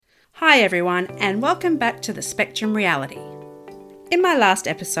Hi everyone, and welcome back to the Spectrum Reality. In my last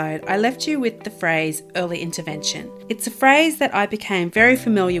episode, I left you with the phrase early intervention. It's a phrase that I became very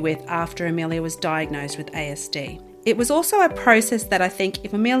familiar with after Amelia was diagnosed with ASD. It was also a process that I think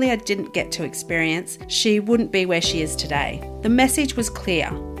if Amelia didn't get to experience, she wouldn't be where she is today. The message was clear: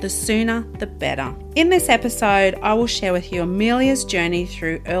 the sooner, the better. In this episode, I will share with you Amelia's journey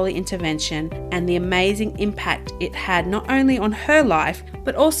through early intervention and the amazing impact it had not only on her life,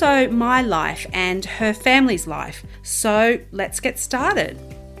 but also my life and her family's life. So let's get started.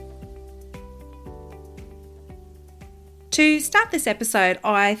 To start this episode,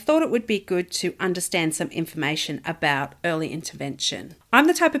 I thought it would be good to understand some information about early intervention. I'm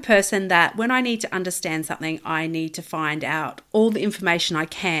the type of person that when I need to understand something, I need to find out all the information I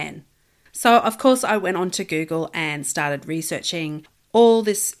can. So, of course, I went onto Google and started researching all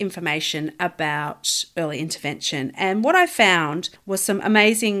this information about early intervention. And what I found was some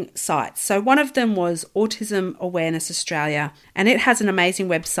amazing sites. So one of them was Autism Awareness Australia, and it has an amazing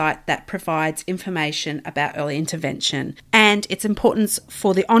website that provides information about early intervention and its importance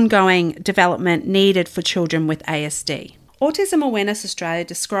for the ongoing development needed for children with ASD. Autism Awareness Australia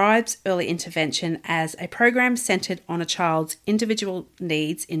describes early intervention as a program centred on a child's individual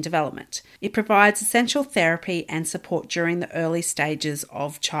needs in development. It provides essential therapy and support during the early stages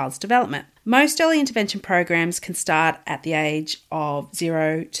of child's development. Most early intervention programs can start at the age of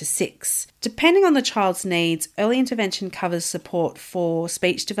 0 to 6. Depending on the child's needs, early intervention covers support for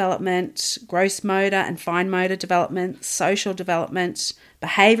speech development, gross motor and fine motor development, social development,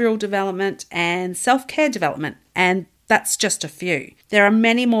 behavioural development, and self-care development. And that's just a few. There are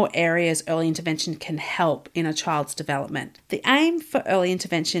many more areas early intervention can help in a child's development. The aim for early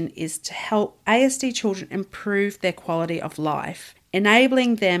intervention is to help ASD children improve their quality of life,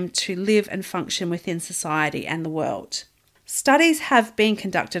 enabling them to live and function within society and the world. Studies have been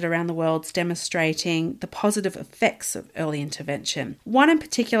conducted around the world demonstrating the positive effects of early intervention. One in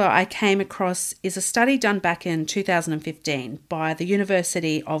particular I came across is a study done back in 2015 by the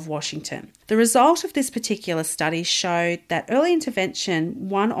University of Washington. The result of this particular study showed that early intervention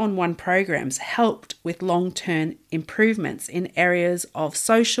one-on-one programs helped with long-term improvements in areas of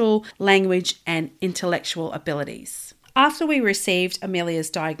social, language, and intellectual abilities. After we received Amelia's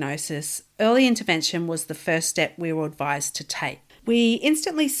diagnosis, early intervention was the first step we were advised to take. We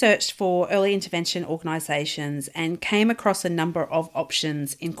instantly searched for early intervention organisations and came across a number of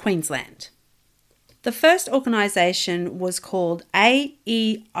options in Queensland. The first organisation was called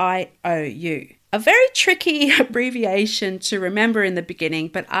AEIOU, a very tricky abbreviation to remember in the beginning,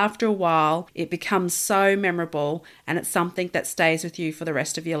 but after a while it becomes so memorable and it's something that stays with you for the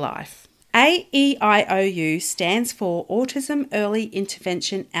rest of your life. AEIOU stands for Autism Early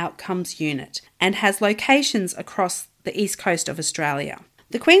Intervention Outcomes Unit and has locations across the east coast of Australia.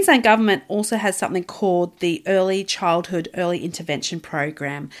 The Queensland Government also has something called the Early Childhood Early Intervention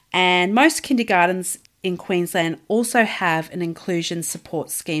Program, and most kindergartens in Queensland also have an inclusion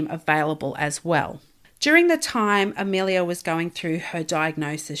support scheme available as well. During the time Amelia was going through her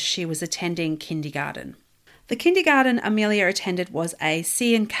diagnosis, she was attending kindergarten. The kindergarten Amelia attended was a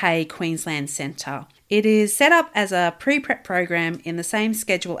C&K Queensland Centre. It is set up as a pre-prep program in the same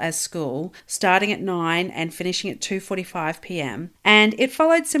schedule as school, starting at 9 and finishing at 2:45 p.m. And it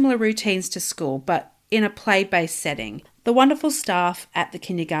followed similar routines to school, but in a play-based setting. The wonderful staff at the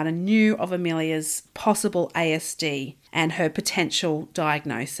kindergarten knew of Amelia's possible ASD and her potential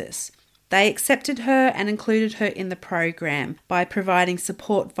diagnosis. They accepted her and included her in the program by providing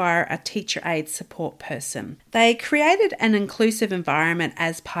support via a teacher aid support person. They created an inclusive environment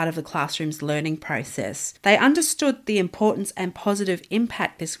as part of the classroom's learning process. They understood the importance and positive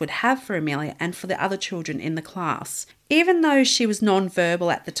impact this would have for Amelia and for the other children in the class. Even though she was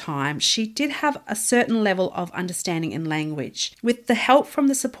non-verbal at the time, she did have a certain level of understanding in language. With the help from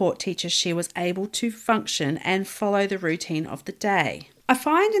the support teacher, she was able to function and follow the routine of the day. I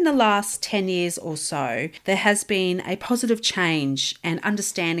find in the last 10 years or so, there has been a positive change and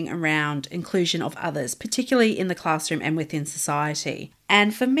understanding around inclusion of others, particularly in the classroom and within society.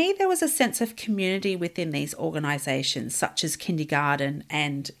 And for me, there was a sense of community within these organisations, such as kindergarten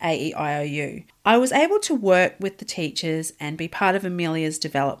and AEIOU. I was able to work with the teachers and be part of Amelia's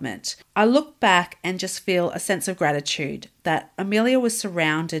development. I look back and just feel a sense of gratitude that Amelia was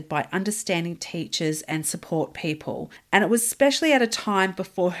surrounded by understanding teachers and support people, and it was especially at a time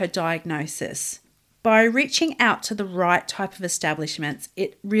before her diagnosis. By reaching out to the right type of establishments,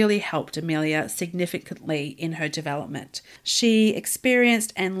 it really helped Amelia significantly in her development. She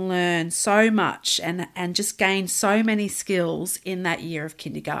experienced and learned so much and just gained so many skills in that year of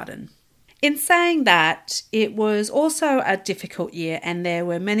kindergarten. In saying that, it was also a difficult year and there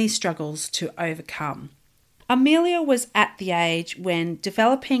were many struggles to overcome. Amelia was at the age when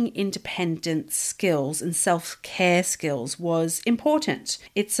developing independent skills and self-care skills was important.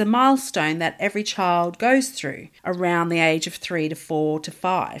 It's a milestone that every child goes through around the age of 3 to 4 to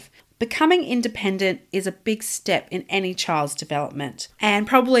 5. Becoming independent is a big step in any child's development, and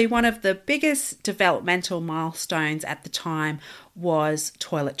probably one of the biggest developmental milestones at the time was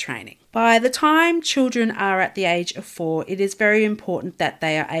toilet training. By the time children are at the age of 4, it is very important that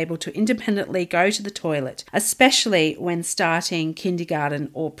they are able to independently go to the toilet, especially when starting kindergarten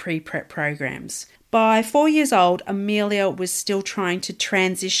or pre-prep programs. By 4 years old, Amelia was still trying to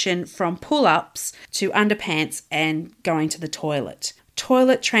transition from pull-ups to underpants and going to the toilet.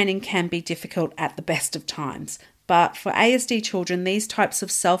 Toilet training can be difficult at the best of times, but for ASD children, these types of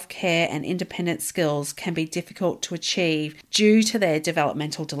self-care and independent skills can be difficult to achieve due to their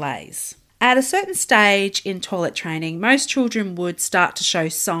developmental delays. At a certain stage in toilet training, most children would start to show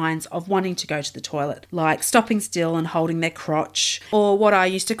signs of wanting to go to the toilet, like stopping still and holding their crotch, or what I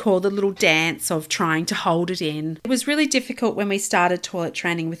used to call the little dance of trying to hold it in. It was really difficult when we started toilet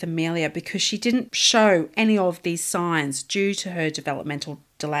training with Amelia because she didn't show any of these signs due to her developmental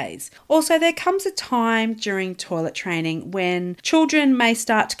delays. Also, there comes a time during toilet training when children may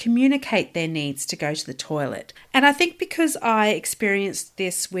start to communicate their needs to go to the toilet. And I think because I experienced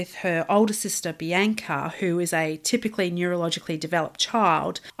this with her older sister Bianca, who is a typically neurologically developed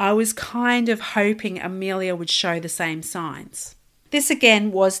child, I was kind of hoping Amelia would show the same signs. This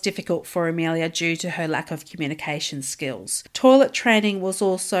again was difficult for Amelia due to her lack of communication skills. Toilet training was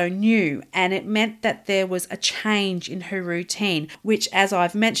also new and it meant that there was a change in her routine, which, as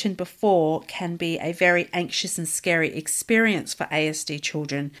I've mentioned before, can be a very anxious and scary experience for ASD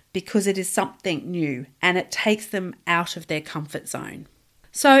children because it is something new and it takes them out of their comfort zone.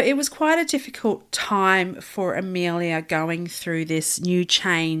 So it was quite a difficult time for Amelia going through this new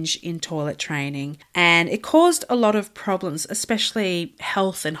change in toilet training, and it caused a lot of problems, especially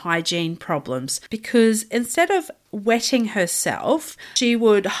health and hygiene problems, because instead of wetting herself, she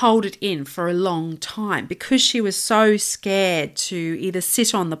would hold it in for a long time because she was so scared to either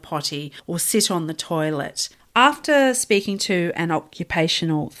sit on the potty or sit on the toilet. After speaking to an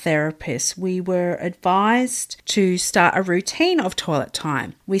occupational therapist, we were advised to start a routine of toilet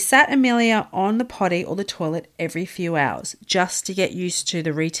time. We sat Amelia on the potty or the toilet every few hours just to get used to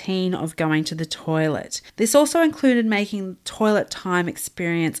the routine of going to the toilet. This also included making the toilet time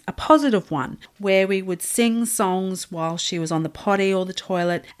experience a positive one, where we would sing songs while she was on the potty or the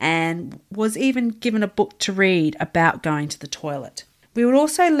toilet and was even given a book to read about going to the toilet. We would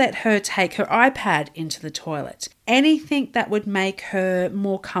also let her take her iPad into the toilet. Anything that would make her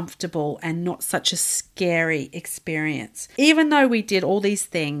more comfortable and not such a scary experience. Even though we did all these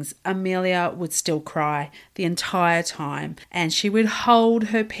things, Amelia would still cry the entire time and she would hold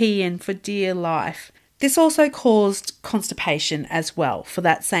her pee in for dear life. This also caused constipation as well for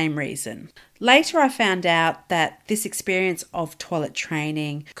that same reason. Later I found out that this experience of toilet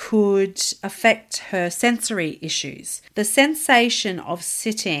training could affect her sensory issues. The sensation of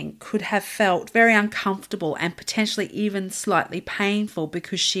sitting could have felt very uncomfortable and potentially even slightly painful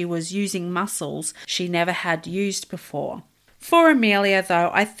because she was using muscles she never had used before. For Amelia,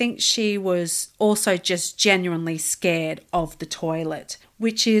 though, I think she was also just genuinely scared of the toilet,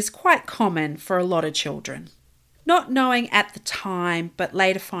 which is quite common for a lot of children. Not knowing at the time, but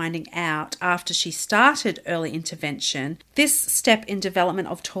later finding out after she started early intervention, this step in development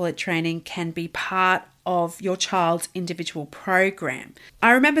of toilet training can be part of your child's individual program.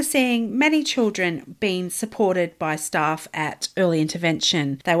 I remember seeing many children being supported by staff at early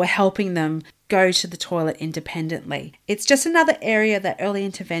intervention. They were helping them go to the toilet independently. It's just another area that early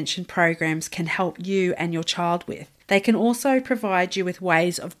intervention programs can help you and your child with. They can also provide you with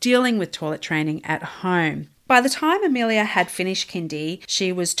ways of dealing with toilet training at home. By the time Amelia had finished kindy,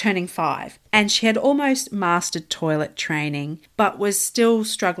 she was turning 5 and she had almost mastered toilet training but was still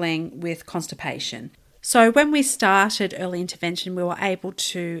struggling with constipation. So when we started early intervention, we were able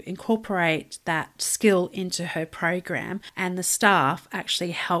to incorporate that skill into her program and the staff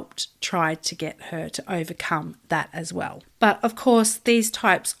actually helped try to get her to overcome that as well. But of course, these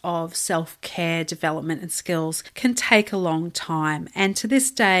types of self-care development and skills can take a long time. And to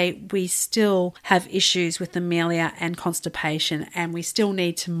this day, we still have issues with Amelia and constipation, and we still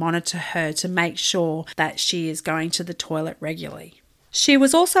need to monitor her to make sure that she is going to the toilet regularly. She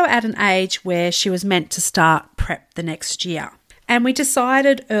was also at an age where she was meant to start prep the next year. And we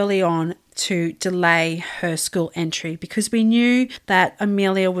decided early on to delay her school entry because we knew that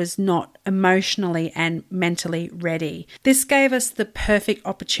Amelia was not emotionally and mentally ready. This gave us the perfect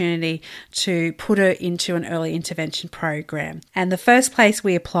opportunity to put her into an early intervention program. And the first place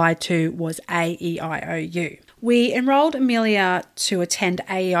we applied to was AEIOU. We enrolled Amelia to attend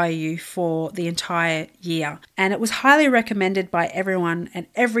AEIU for the entire year, and it was highly recommended by everyone and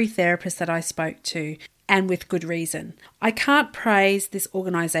every therapist that I spoke to, and with good reason. I can't praise this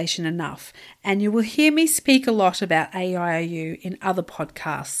organisation enough, and you will hear me speak a lot about AEIOU in other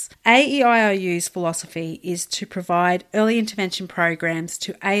podcasts. AEIOU's philosophy is to provide early intervention programs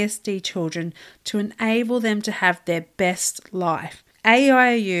to ASD children to enable them to have their best life.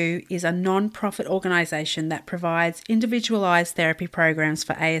 AEIOU is a non-profit organisation that provides individualised therapy programs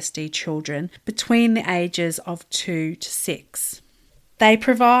for ASD children between the ages of 2 to 6. They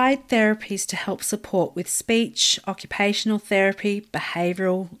provide therapies to help support with speech, occupational therapy,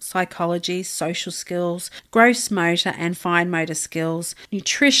 behavioural psychology, social skills, gross motor and fine motor skills,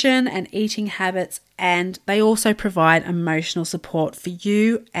 nutrition and eating habits, and they also provide emotional support for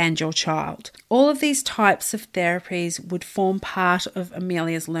you and your child. All of these types of therapies would form part of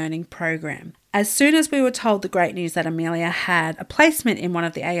Amelia's learning program. As soon as we were told the great news that Amelia had a placement in one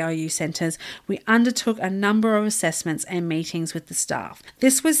of the AIU centres, we undertook a number of assessments and meetings with the staff.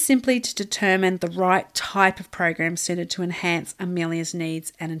 This was simply to determine the right type of program suited to enhance Amelia's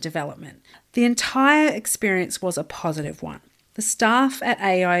needs and development. The entire experience was a positive one. The staff at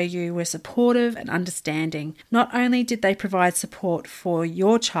AIU were supportive and understanding. Not only did they provide support for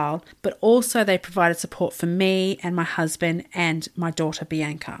your child, but also they provided support for me and my husband and my daughter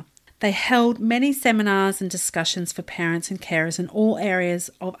Bianca. They held many seminars and discussions for parents and carers in all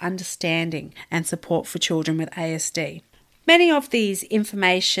areas of understanding and support for children with ASD. Many of these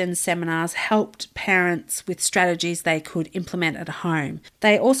information seminars helped parents with strategies they could implement at home.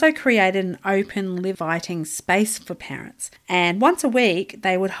 They also created an open, inviting space for parents. And once a week,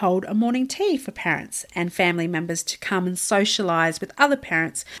 they would hold a morning tea for parents and family members to come and socialise with other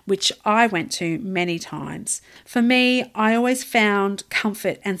parents, which I went to many times. For me, I always found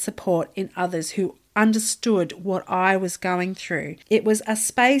comfort and support in others who understood what I was going through. It was a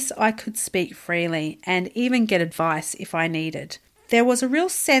space I could speak freely and even get advice if I needed. There was a real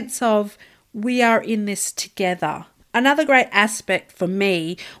sense of we are in this together. Another great aspect for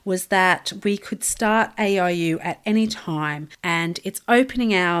me was that we could start AIU at any time and its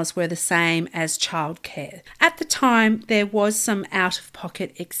opening hours were the same as childcare. At the time, there was some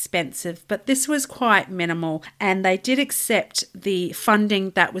out-of-pocket expensive, but this was quite minimal and they did accept the funding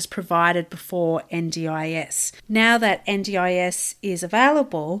that was provided before NDIS. Now that NDIS is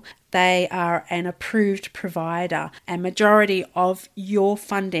available, they are an approved provider and majority of your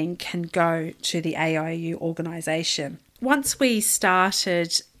funding can go to the AIU organisation. Once we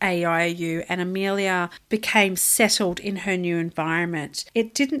started AIU and Amelia became settled in her new environment,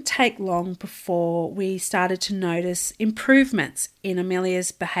 it didn't take long before we started to notice improvements in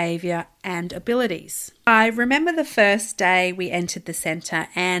Amelia's behaviour and abilities. I remember the first day we entered the centre,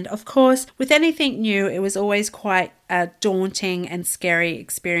 and of course, with anything new, it was always quite a daunting and scary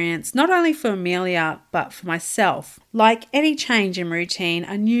experience, not only for Amelia, but for myself. Like any change in routine,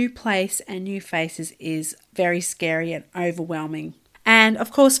 a new place and new faces is very scary and overwhelming. And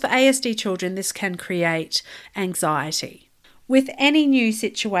of course, for ASD children, this can create anxiety. With any new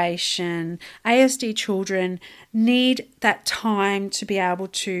situation, ASD children need that time to be able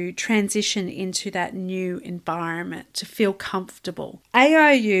to transition into that new environment, to feel comfortable.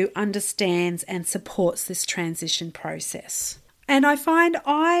 AIU understands and supports this transition process. And I find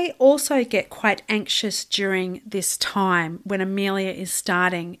I also get quite anxious during this time when Amelia is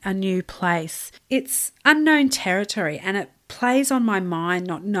starting a new place. It's unknown territory and it plays on my mind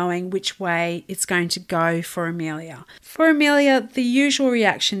not knowing which way it's going to go for Amelia. For Amelia, the usual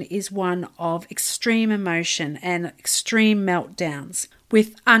reaction is one of extreme emotion and extreme meltdowns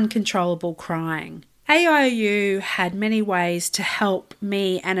with uncontrollable crying. AIU had many ways to help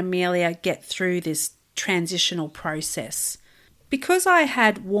me and Amelia get through this transitional process. Because I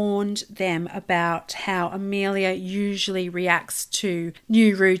had warned them about how Amelia usually reacts to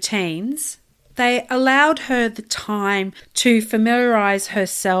new routines, they allowed her the time to familiarise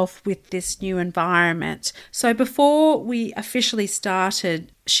herself with this new environment. So before we officially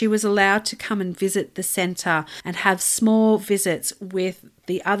started, she was allowed to come and visit the centre and have small visits with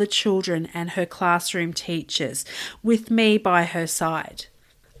the other children and her classroom teachers, with me by her side.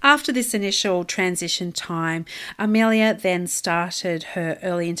 After this initial transition time, Amelia then started her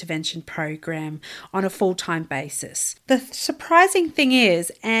early intervention program on a full-time basis. The surprising thing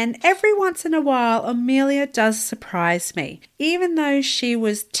is, and every once in a while, Amelia does surprise me. Even though she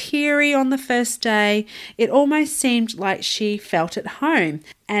was teary on the first day, it almost seemed like she felt at home,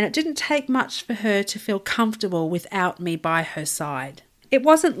 and it didn't take much for her to feel comfortable without me by her side. It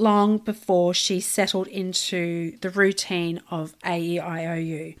wasn't long before she settled into the routine of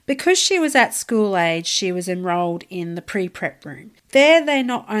AEIOU. Because she was at school age, she was enrolled in the pre-prep room. There they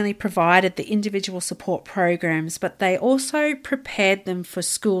not only provided the individual support programs, but they also prepared them for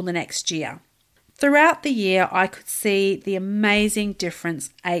school the next year. Throughout the year, I could see the amazing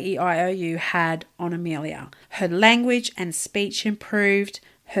difference AEIOU had on Amelia. Her language and speech improved.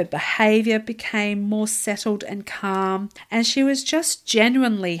 Her behaviour became more settled and calm, and she was just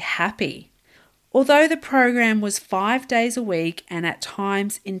genuinely happy. Although the program was 5 days a week and at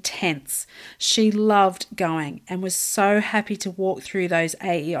times intense, she loved going and was so happy to walk through those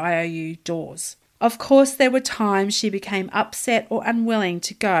AEIOU doors. Of course, there were times she became upset or unwilling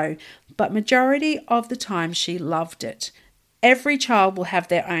to go, but majority of the time she loved it. Every child will have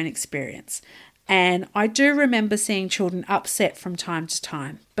their own experience. And I do remember seeing children upset from time to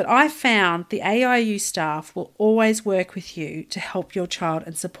time. But I found the AIU staff will always work with you to help your child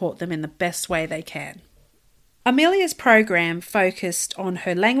and support them in the best way they can. Amelia's program focused on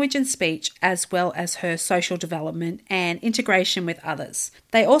her language and speech as well as her social development and integration with others.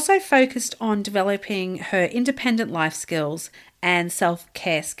 They also focused on developing her independent life skills and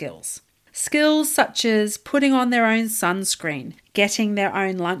self-care skills. Skills such as putting on their own sunscreen, getting their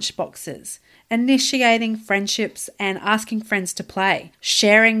own lunch boxes, initiating friendships and asking friends to play,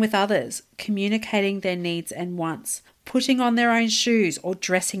 sharing with others, communicating their needs and wants, putting on their own shoes or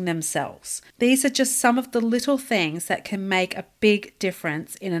dressing themselves. These are just some of the little things that can make a big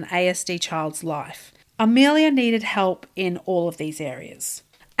difference in an ASD child's life. Amelia needed help in all of these areas.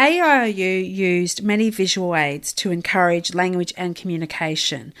 AIOU used many visual aids to encourage language and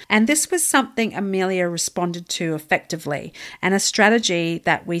communication, and this was something Amelia responded to effectively and a strategy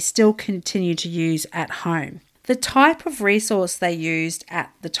that we still continue to use at home. The type of resource they used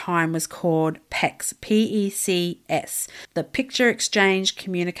at the time was called PECS, P-E-C-S, the Picture Exchange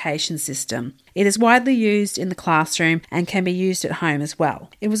Communication System. It is widely used in the classroom and can be used at home as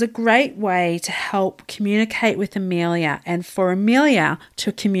well. It was a great way to help communicate with Amelia and for Amelia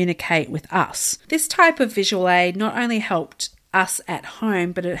to communicate with us. This type of visual aid not only helped us at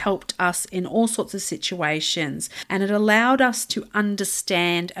home, but it helped us in all sorts of situations, and it allowed us to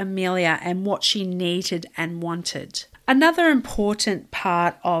understand Amelia and what she needed and wanted. Another important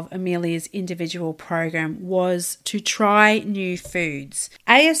part of Amelia's individual program was to try new foods.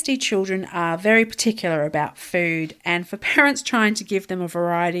 ASD children are very particular about food, and for parents trying to give them a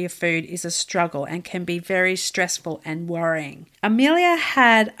variety of food is a struggle and can be very stressful and worrying. Amelia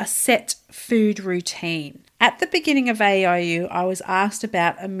had a set food routine. At the beginning of AIU, I was asked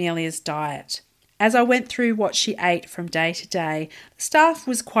about Amelia's diet. As I went through what she ate from day to day, the staff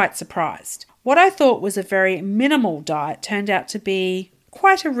was quite surprised. What I thought was a very minimal diet turned out to be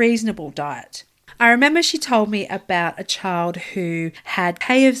quite a reasonable diet. I remember she told me about a child who had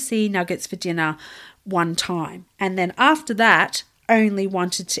KFC nuggets for dinner one time, and then after that only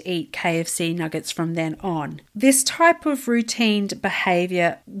wanted to eat KFC nuggets from then on. This type of routine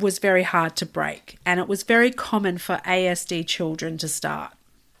behaviour was very hard to break, and it was very common for ASD children to start.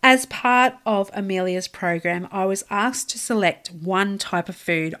 As part of Amelia's program, I was asked to select one type of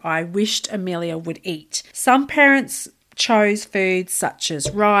food I wished Amelia would eat. Some parents chose foods such as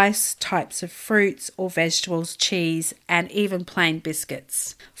rice, types of fruits or vegetables, cheese, and even plain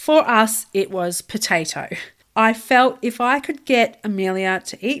biscuits. For us, it was potato. I felt if I could get Amelia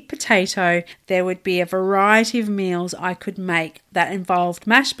to eat potato, there would be a variety of meals I could make that involved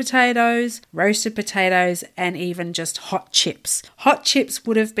mashed potatoes, roasted potatoes, and even just hot chips. Hot chips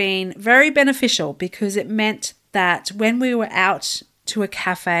would have been very beneficial because it meant that when we were out to a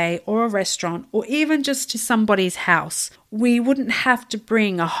cafe or a restaurant or even just to somebody's house, we wouldn't have to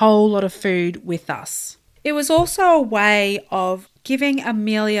bring a whole lot of food with us. It was also a way of giving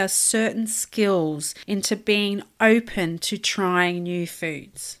Amelia certain skills into being open to trying new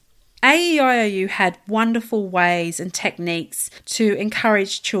foods. AEIOU had wonderful ways and techniques to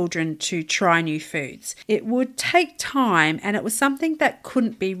encourage children to try new foods. It would take time and it was something that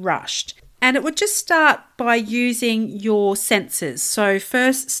couldn't be rushed. And it would just start by using your senses. So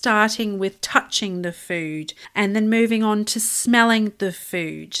first starting with touching the food and then moving on to smelling the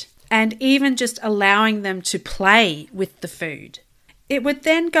food and even just allowing them to play with the food. It would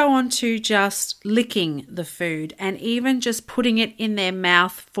then go on to just licking the food and even just putting it in their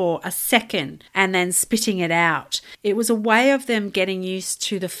mouth for a second and then spitting it out. It was a way of them getting used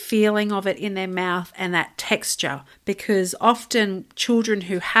to the feeling of it in their mouth and that texture, because often children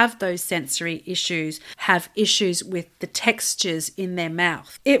who have those sensory issues have issues with the textures in their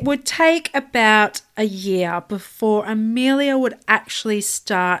mouth. It would take about a year before Amelia would actually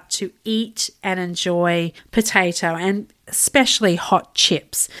start to eat and enjoy potato, and especially hot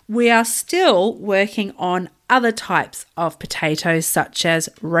chips. We are still working on other types of potatoes, such as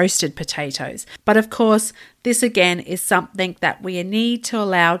roasted potatoes. But of course, this again is something that we need to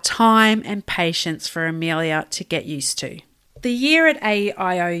allow time and patience for Amelia to get used to. The year at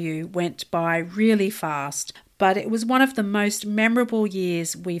AEIOU went by really fast, but it was one of the most memorable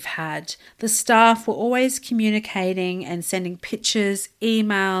years we've had. The staff were always communicating and sending pictures,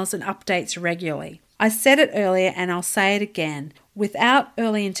 emails, and updates regularly. I said it earlier and I'll say it again. Without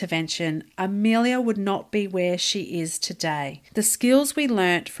early intervention, Amelia would not be where she is today. The skills we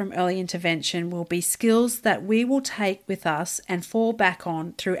learnt from early intervention will be skills that we will take with us and fall back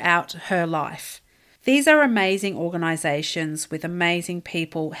on throughout her life. These are amazing organisations with amazing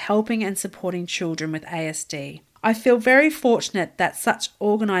people helping and supporting children with ASD. I feel very fortunate that such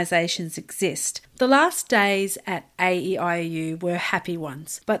organisations exist. The last days at AEIOU were happy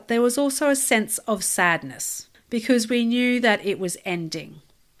ones, but there was also a sense of sadness because we knew that it was ending.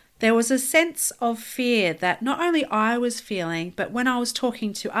 There was a sense of fear that not only I was feeling, but when I was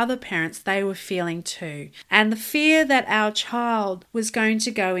talking to other parents, they were feeling too. And the fear that our child was going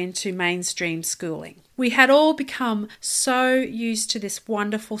to go into mainstream schooling. We had all become so used to this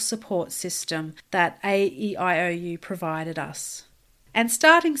wonderful support system that AEIOU provided us. And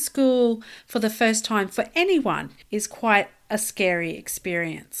starting school for the first time for anyone is quite a scary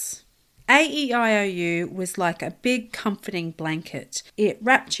experience. AEIOU was like a big comforting blanket. It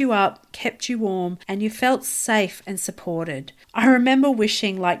wrapped you up, kept you warm, and you felt safe and supported. I remember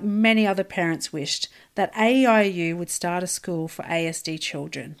wishing, like many other parents wished, that AEIOU would start a school for ASD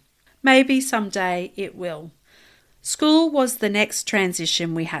children. Maybe someday it will. School was the next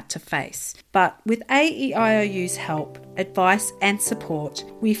transition we had to face, but with AEIOU's help, advice and support,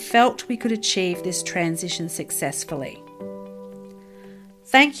 we felt we could achieve this transition successfully.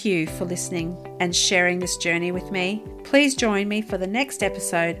 Thank you for listening and sharing this journey with me. Please join me for the next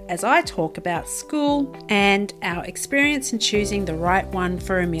episode as I talk about school and our experience in choosing the right one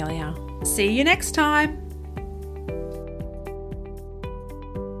for Amelia. See you next time.